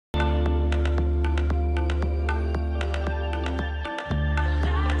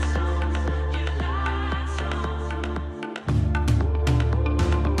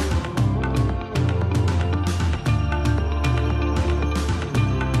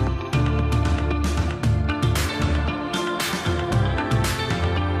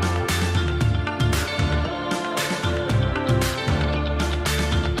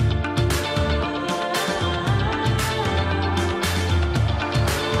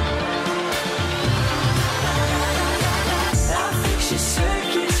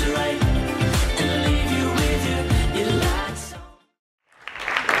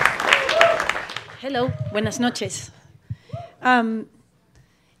Buenas noches.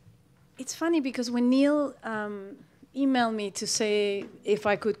 It's funny because when Neil emailed me to say if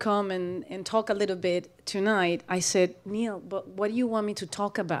I could come and talk a little bit tonight, I said, Neil, but what do you want me to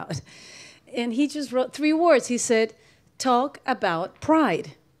talk about? And he just wrote 3 words. He said, talk about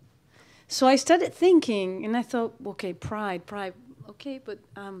pride. So I started thinking, and I thought, okay, pride. Okay, but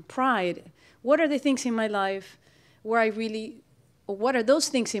pride, what are the things in my life where I really, or what are those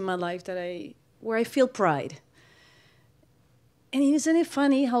things in my life where I feel pride? And isn't it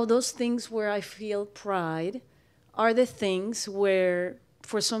funny how those things where I feel pride are the things where,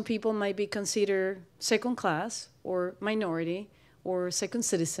 for some people, might be considered second class or minority or second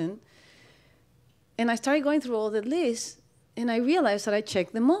citizen. And I started going through all the lists, and I realized that I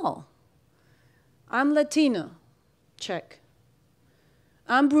checked them all. I'm Latino, check.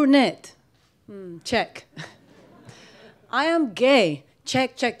 I'm brunette, check. I am gay,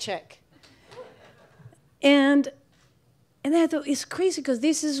 check. And I thought, it's crazy because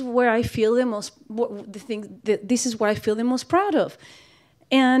this is where I feel the most, this is what I feel the most proud of.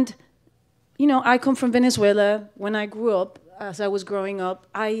 And, you know, I come from Venezuela. When I grew up, as I was growing up,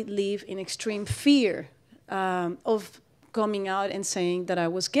 I lived in extreme fear of coming out and saying that I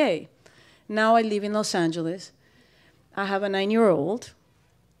was gay. Now I live in Los Angeles. I have a 9-year-old.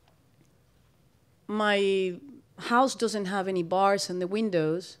 My house doesn't have any bars in the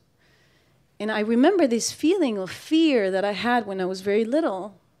windows. And I remember this feeling of fear that I had when I was very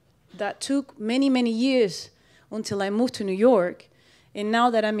little that took many, many years until I moved to New York. And now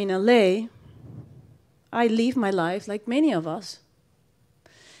that I'm in LA, I live my life like many of us.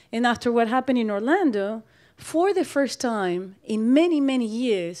 And after what happened in Orlando, for the first time in many, many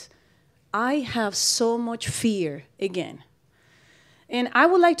years, I have so much fear again. And I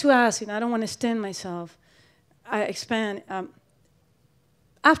would like to ask, and I don't want to extend myself,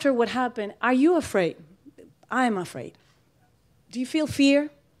 after what happened, are you afraid? I am afraid. Do you feel fear?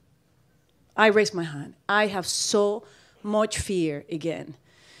 I raise my hand. I have so much fear again.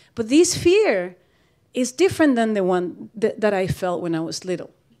 But this fear is different than the one that I felt when I was little,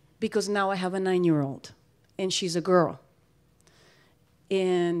 because now I have a 9-year-old, and she's a girl.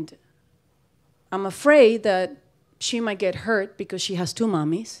 And I'm afraid that she might get hurt because she has 2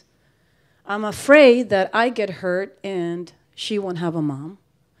 mommies. I'm afraid that I get hurt and she won't have a mom.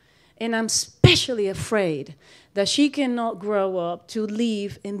 And I'm especially afraid that she cannot grow up to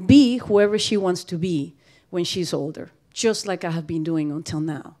live and be whoever she wants to be when she's older, just like I have been doing until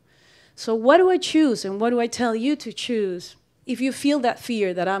now. So what do I choose, and what do I tell you to choose if you feel that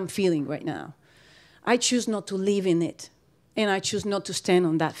fear that I'm feeling right now? I choose not to live in it, and I choose not to stand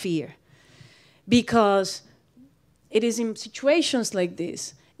on that fear. Because it is in situations like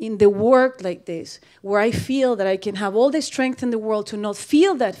this, in the work like this, where I feel that I can have all the strength in the world to not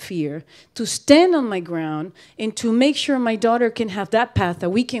feel that fear, to stand on my ground, and to make sure my daughter can have that path that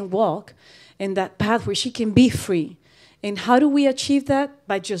we can walk, and that path where she can be free. And how do we achieve that?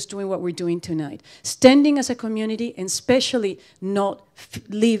 By just doing what we're doing tonight. Standing as a community, and especially not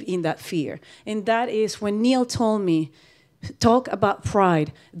live in that fear. And that is when Neil told me, talk about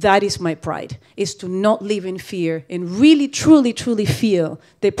pride. That is my pride, is to not live in fear and really, truly, truly feel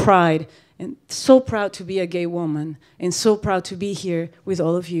the pride. And so proud to be a gay woman, and so proud to be here with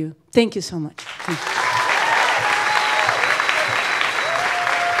all of you. Thank you so much. Thank you.